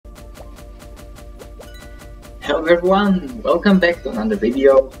Hello everyone, welcome back to another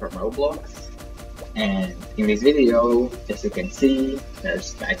video from Roblox. And in this video, as you can see,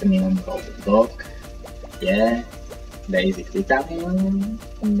 there's titanium golden block. Yeah, basic titanium,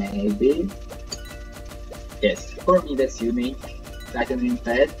 maybe. Yes, for me that's unique titanium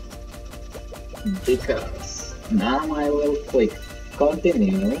pet, because now I will click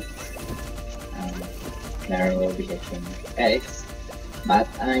continue, and there will be action X, but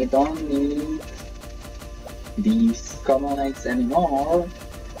I don't need these common eggs anymore,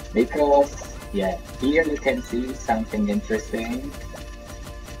 because yeah, here you can see something interesting.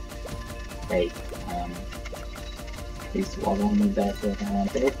 Wait, this wasn't that what I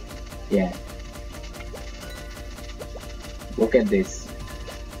wanted. Yeah, look at this.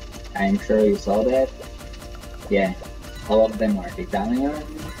 I'm sure you saw that. Yeah, all of them are titanium,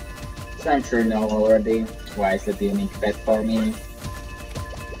 so I'm sure you know already why is it a unique pet for me.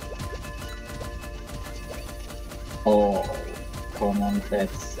 Oh, common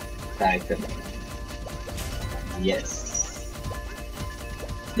pets, titanium. Yes,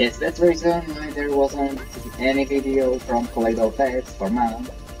 that's the reason why there wasn't any video from collectible pets for mom,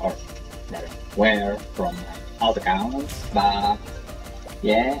 or where from my alt accounts. But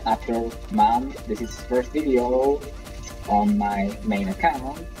yeah, after mom, this is first video on my main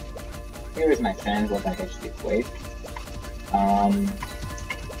account. Here is my chance what I actually played.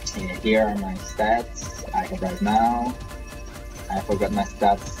 Here are my stats I have right now. I forgot my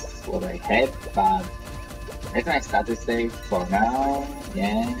stats what I had, but that's my statistic for now.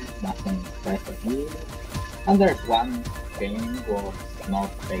 Yeah, nothing special here. And there's one thing was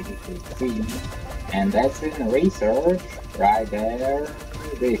not basically seen, and that's in research right there.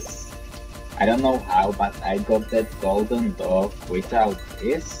 This. I don't know how, but I got that golden dog without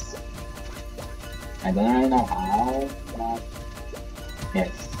this. I don't really know how, but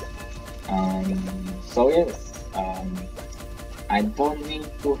yes. So yes, I don't need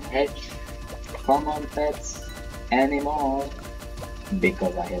to hatch common pets anymore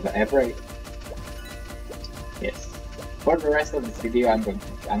because I have every. Yes. For the rest of this video, I'm going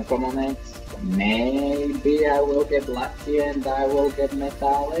to uncommon eggs. Maybe I will get lucky and I will get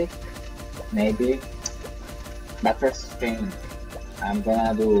metallic. Maybe. But first thing I'm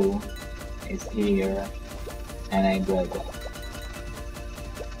gonna do is here and I do it.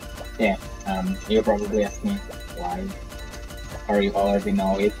 Yeah, you probably ask me why, or you already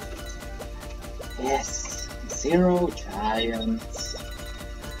know it. Yes, 0 giants,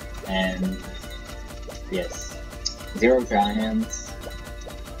 and yes, 0 giants,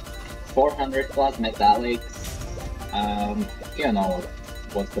 400 plus metallics. You know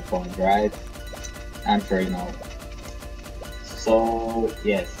what's the point, right? I'm sure you know. So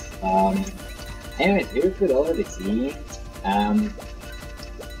yes, anyways, you could already see,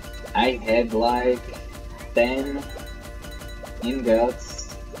 I had like 10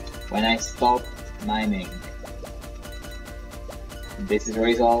 ingots when I stopped mining. This is the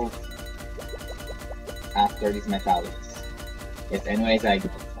result after these metallics. Yes, anyways, I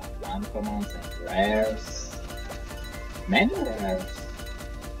got some uncommons and rares. Many rares.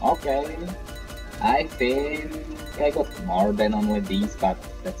 Okay. I think I got more than only these, but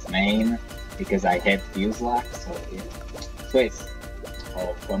that's main because I have fuse luck, so yeah. So it's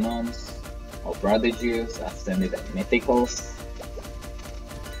all commons, all prodigies, ascended and mythicals.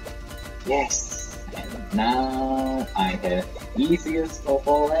 Yes, and now I have easiest of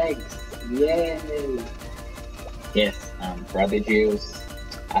all eggs. Yay! Yes, prodigies,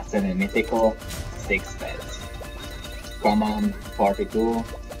 ascended mythical, 6 pets. Common 42,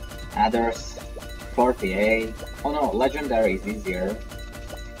 others 48. Oh no, legendary is easier.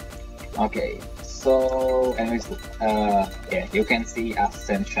 Okay. So, anyways, yeah, you can see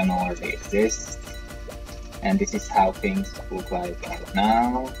Ascension already exists, and this is how things look like right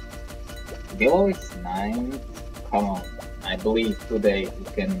now. Below is 9. Come on, I believe today you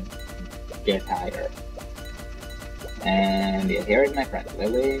can get higher. And yeah, here is my friend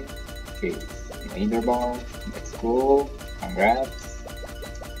Lily. She's leaderboard. That's cool. Congrats.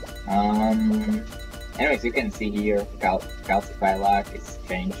 Anyways, you can see here Calcify luck is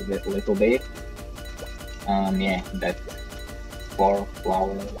changed a little bit. Yeah, that 4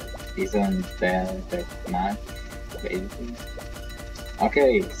 flower isn't that much, basically.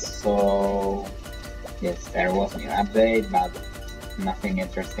 Okay, so yes, there was an update, but nothing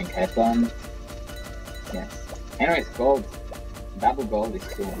interesting happened. Yes. Anyways, gold, double gold is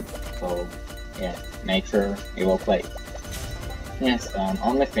cool. So yeah, make sure you will play. Yes,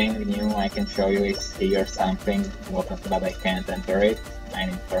 only thing new I can show you is here something, but I can't enter it. I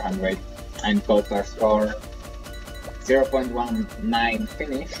need 400. And total score 0.19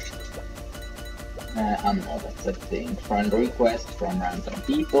 finished. I'm not accepting friend requests from random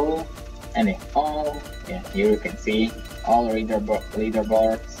people. Anyhow, yeah, here you can see all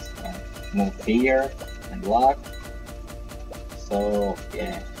leaderboards move here and lock. So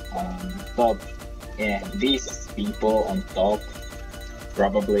yeah, top, yeah, these people on top,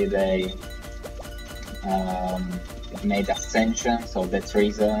 probably they made ascension, so that's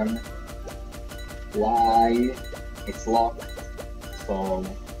reason why it's locked. So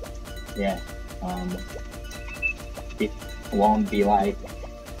yeah, it won't be like,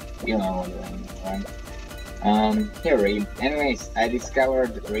 you know, right? Anyways, I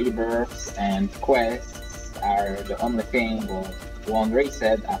discovered rebirths and quests are the only thing that won't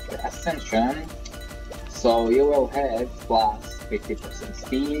reset after ascension. So you will have plus 50%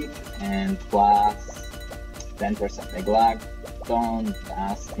 speed and plus 10% neglect. Don't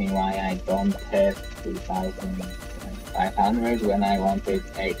ask me why I don't have 2,500 when I wanted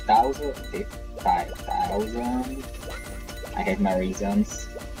 8,000, 5,000. I have my reasons.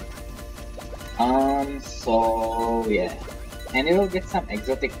 So yeah, and you will get some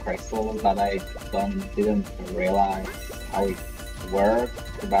exotic crystals, but I didn't realize how it worked.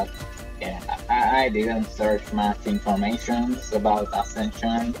 But yeah, I didn't search much information about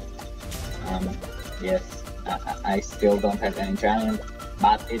Ascension. Yes, I still don't have any giant,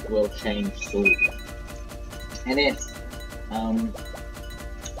 but it will change soon. And it's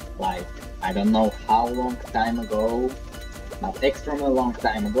like, I don't know how long time ago, but extremely long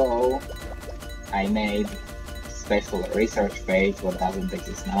time ago, I made special research page what doesn't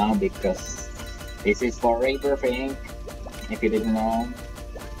exist now, because this is for rebirthing, if you didn't know.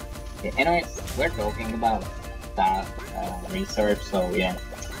 Yeah, anyways, we're talking about that research, so yeah,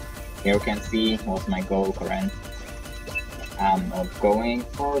 here you can see what's my goal current. I'm not going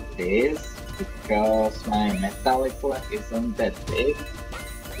for this because my metallic left isn't that big.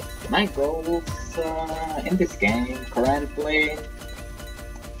 My goals in this game currently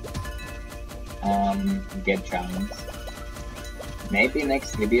get giants. Maybe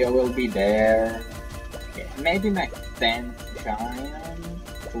next video will be there. Yeah, maybe my 10th giant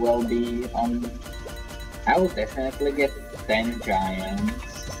will be on. I will definitely get 10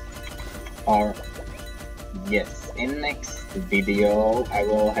 giants. Or yes, in next video I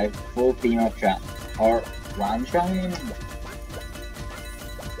will have full team of giants. Or one giant.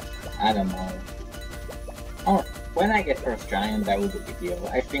 I don't know. Or when I get first giant I will do video.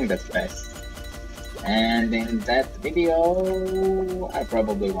 I think that's best. And in that video, I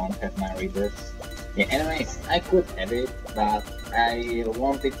probably won't have my rebirths. Yeah, anyways, I could have it, but I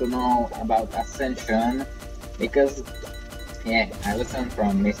wanted to know about Ascension, because, yeah, I listened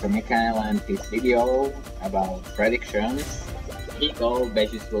from Mr. Mikhail and his video about predictions. He told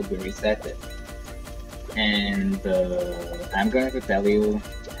badges will be resetted. And I'm going to tell you,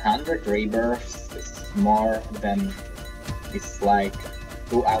 100 rebirths is more than, it's like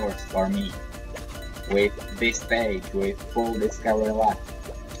 2 hours for me. With this stage, with full discovery luck.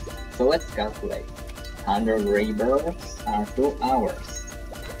 So let's calculate. 100 rebirths are 2 hours.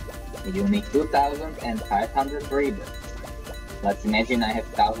 You need 2,500 rebirths. Let's imagine I have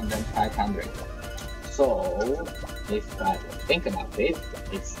 1,500. So, if I think about it,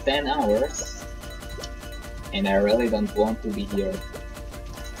 it's 10 hours. And I really don't want to be here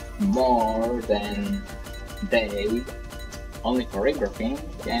more than day only for rebirthing,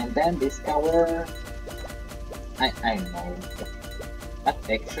 and then discover. I know, but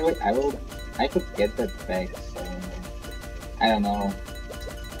actually I could get that back, so I don't know.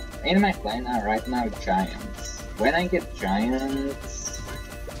 In my plan are right now giants. When I get giants,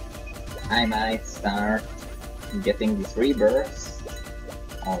 I might start getting these rebirths.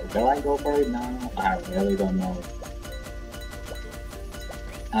 Or will I go for it now? I really don't know.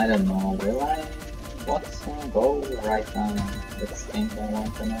 I don't know, will I? What's my goal right now? That's the thing I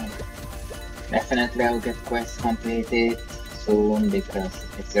want to know. Definitely I'll get quests completed soon because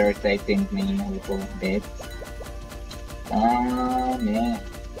it's irritating me a little bit. Yeah.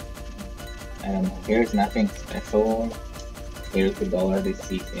 I don't know, here's nothing special. Here you could already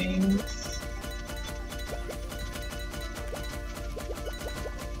see things.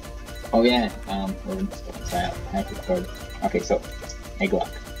 Oh yeah, I could code. Okay, so, egg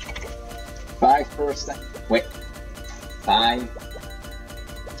luck. 5%, wait, 5.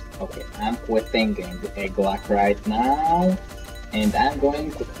 Okay, I'm quitting the egg lock right now, and I'm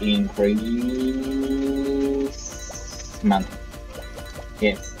going to increase money.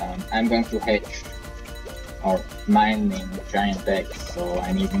 Yes, I'm going to hatch or mining giant eggs, so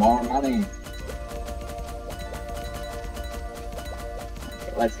I need more money.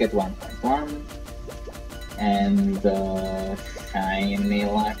 Okay, let's get 1.1, and shiny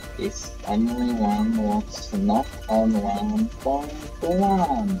luck is only one what's not on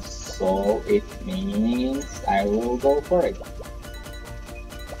 1.1, so it means I will go for it.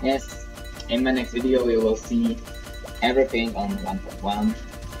 Yes, in my next video we will see everything on 1.1.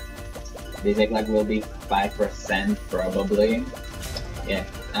 This egg lag will be 5% probably. Yeah,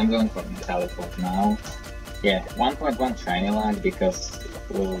 I'm going for metallic lag now. Yeah, 1.1 shiny lag because it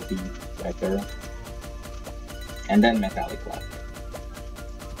will be better. And then metallic lag.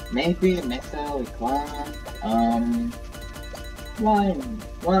 Maybe metallic lag,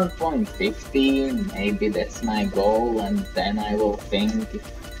 1.50, maybe that's my goal, and then I will think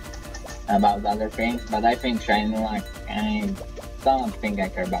about other things, but I think shiny lag, I don't think I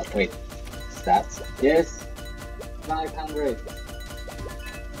care about. Wait, stats? Yes, 500.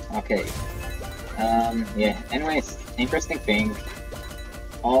 Okay, yeah, anyways, interesting thing,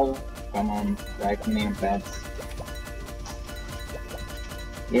 all common titanium pads.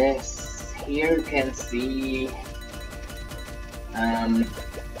 Yes, here you can see, I've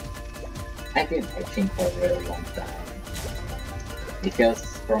been hatching for a very long time,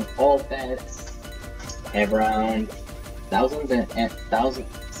 because from all pets, around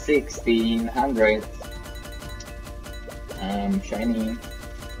 1600 shiny.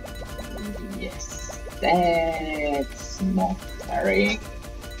 Yes, that's not very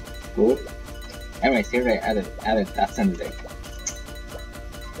good. Anyways, here they added Ascend deck.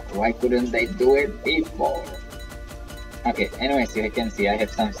 Why couldn't they do it before? Okay, anyways, you can see I have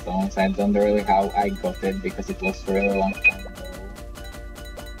some stones. I don't know really how I got it because it was really long time ago.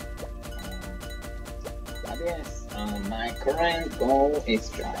 But yes, my current goal is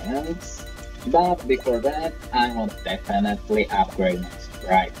giants. But before that, I will definitely upgrade my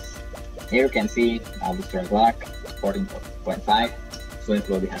strikes. Here you can see double strike luck, 14.5, so it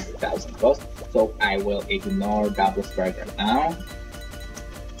will be 100,000 cost. So I will ignore double strike right now.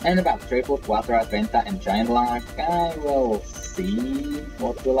 And about triple, quadra, penta, and giant luck, I will see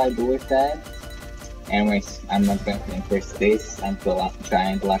what will I do with that. Anyways, I'm not going to increase this until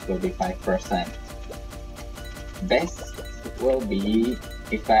giant luck will be 5%. Best will be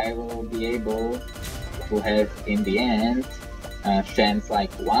if I will be able to have in the end chance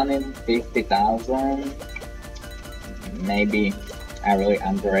like 1 in 50,000. Maybe I really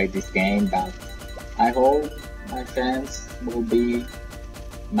underrate this game, but I hope my chance will be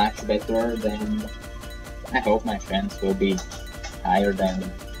much better than, I hope my chance will be higher than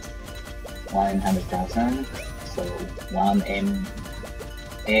 1 in 100,000, so 1 in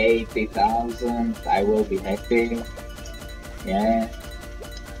 80,000, I will be happy. Yeah.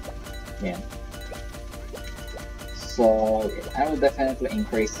 So I will definitely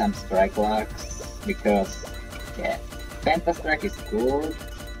increase some strike lucks because yeah, penta strike is good,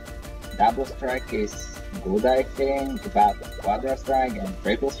 double strike is good I think, but quadra strike and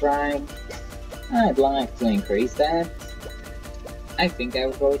triple strike, I'd like to increase that. I think I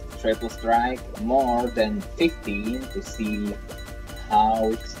will go with triple strike more than 15 to see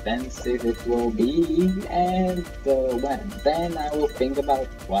how expensive it will be, and then I will think about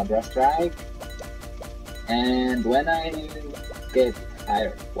quadra strike, and when I get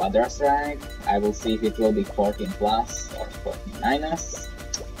higher quadra strike I will see if it will be 14 plus or 14 minus,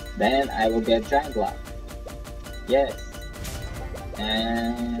 then I will get giant luck. Yes,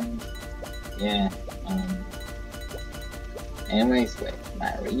 and yeah, anyways, wait,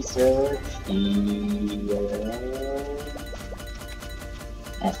 my research here.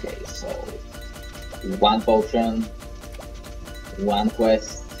 Okay, so 1 potion, 1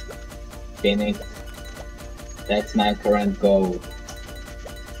 quest, finish. That's my current goal.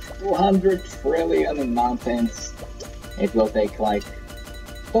 200 trillion in mountains. It will take like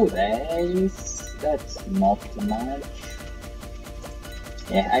 2 days. That's not much.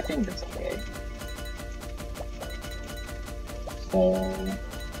 Yeah, I think that's okay. So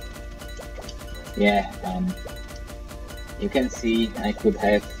yeah, you can see I could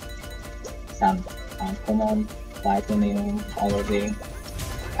have some uncommon titanium already.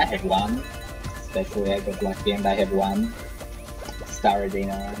 I have 1, especially I got lucky and I have 1 star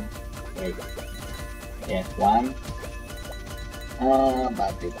Dina. Wait, yeah, 1.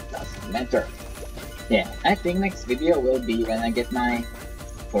 But it doesn't matter. Yeah, I think next video will be when I get my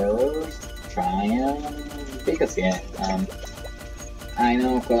first triumph, because yeah, I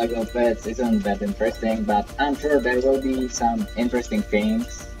know collectible pets isn't that interesting, but I'm sure there will be some interesting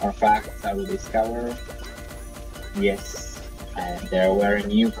things or facts I will discover. Yes, there were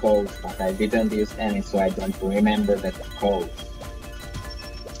new codes, but I didn't use any, so I don't remember that code.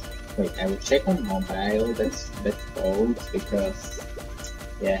 Wait, I will check on mobile, that's codes, because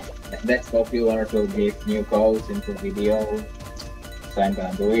yeah, that's popular to give new codes into video. So I'm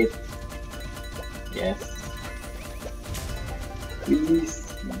gonna do it. Yes.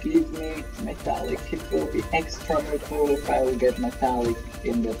 Please give me metallic. It will be extra cool if I will get metallic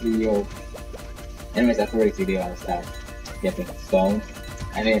in the video. Anyways, after this video I'll start getting stones.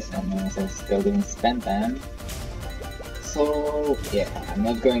 Anyways, I still didn't spend them. So yeah, I'm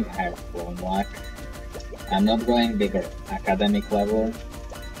not going higher for luck. I'm not going bigger academic level.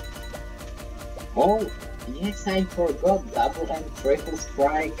 Oh yes, I forgot double and triple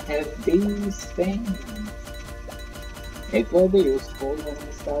strike have these things. It will be useful when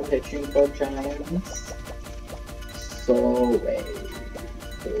we start hatching for giants. So wait,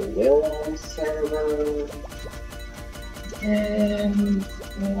 the Willow server, and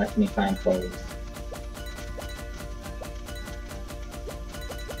let me find those.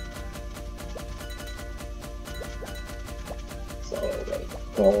 So wait,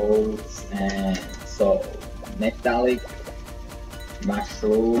 codes, and so metallic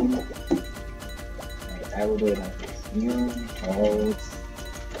mushroom. Wait, I will do it like this. New codes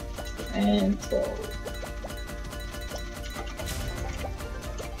and so.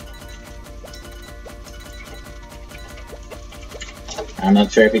 I'm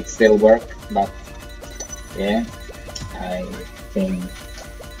not sure if it still works, but yeah, I think.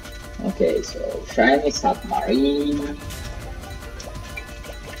 Okay, so shiny submarine.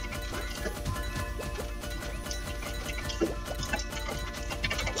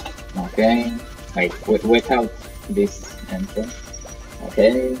 Okay, wait, without this entrance.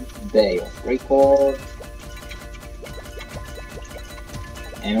 Okay, day of record.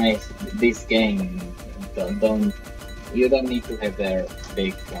 Anyways, this game you don't need to have their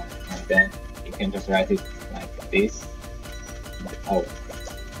big like that. You can just write it like this. Oh,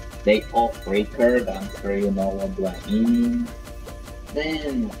 day of record. I'm sure you know what do I mean.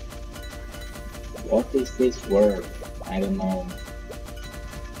 Then, what is this word? I don't know.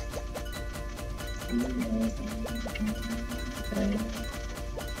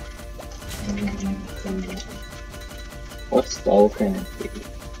 What's Dolphinity?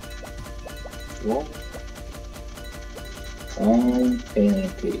 What?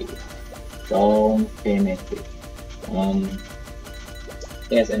 Dolphinity.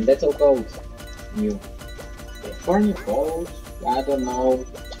 Yes, and that's all codes. New. For new codes, I don't know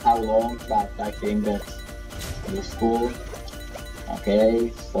how long, but I think that's useful.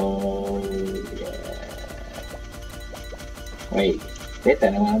 Okay, so yeah. Wait, did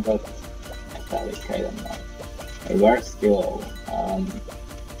anyone got metallic? I don't know. Where's still?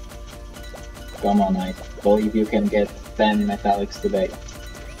 Come on, I believe you can get 10 metallics today.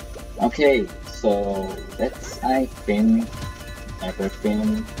 Okay, so that's I think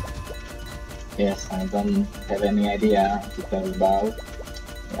everything. Yes, I don't have any idea to tell about.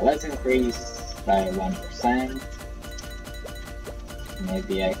 Yeah, let's increase by 1%.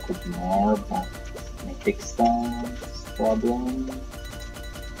 Maybe I could more, but mythic stones problem.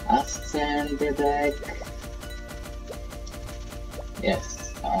 Ascend the deck.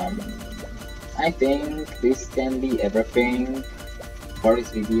 Yes, I think this can be everything for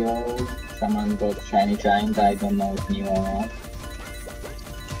this video. Someone got shiny giant, I don't know if new or not.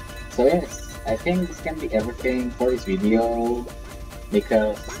 So yes, I think this can be everything for this video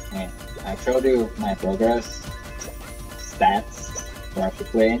because yeah, I showed you my progress, stats,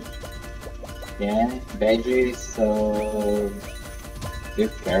 practically. Yeah, badges, so do you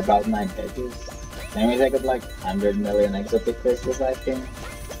care about my badges? Anyways, I got like 100 million exotic crystals, I think.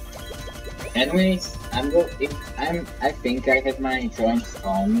 Anyways, I think I have my joints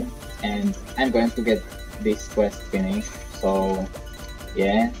on, and I'm going to get this quest finished. So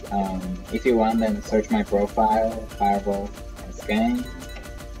yeah, if you want, then search my profile, Fireball Game,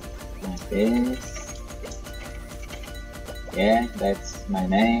 like this. Yeah, that's my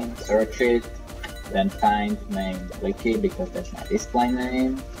name. Search it, then find name Licky because that's my display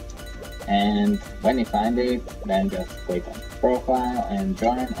name. And when you find it, then just click on profile and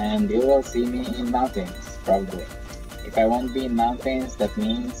join, and you will see me in mountains, probably. If I won't be in mountains, that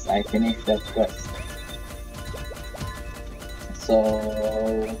means I finished that quest.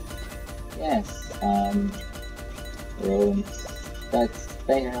 So yes, rooms,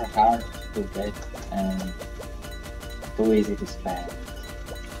 they are hard to get and too easy to spend.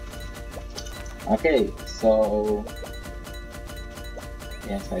 Okay, so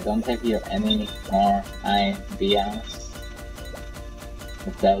yes, I don't have here any more ideas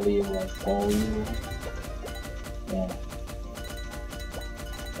to tell you or show you. Yeah.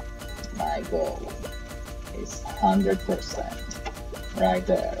 My goal is 100% right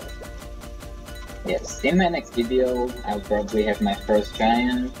there. Yes, in my next video I'll probably have my first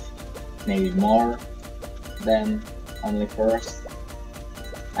giant, maybe more than only first.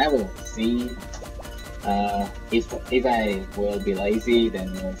 I will see. If I will be lazy,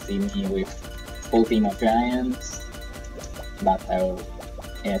 then you'll see me with full team of giants. But I will,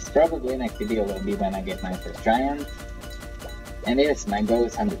 yes, probably next video will be when I get my first giant. And yes, my goal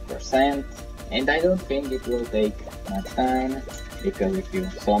is 100%, and I don't think it will take much time, because if you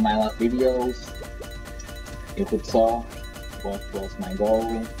saw my last videos, you could saw what was my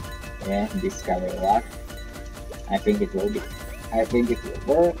goal. Yeah, discover luck. I think it will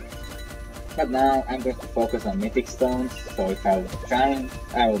work. But now I'm going to focus on mythic stones, so if I was giant,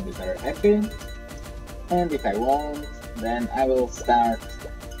 I will be very happy. And if I won't, then I will start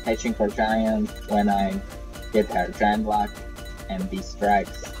hatching for giant when I get her giant luck and these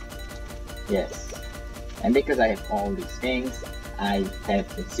strikes. Yes. And because I have all these things, I have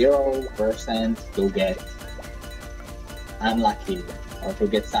 0% to get unlucky or to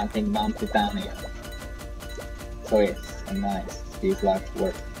get something bound titanium. So yes, and nice. These luck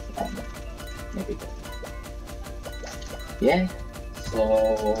work on mythical. Yeah.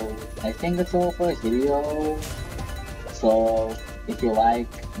 So I think that's all for this video. So if you like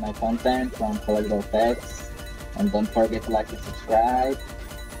my content from collectible pets, and don't forget to like and subscribe.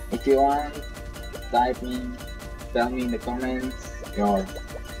 If you want, tell me in the comments your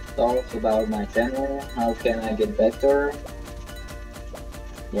thoughts about my channel. How can I get better?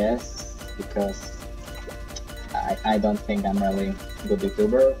 Yes, because I don't think I'm really a good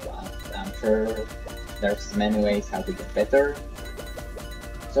YouTuber, but I'm sure there's many ways how to get better.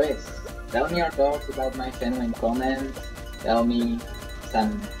 So yes, tell me your thoughts about my channel in comments. Tell me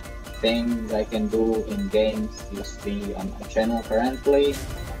some things I can do in games you see on my channel currently,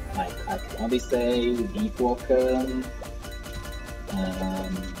 like Odyssey, Deep Welcome, I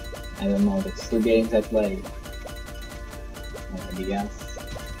don't know, that's 2 games I play. Maybe else.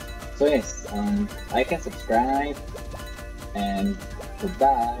 So yes, I can subscribe, and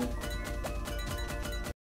goodbye.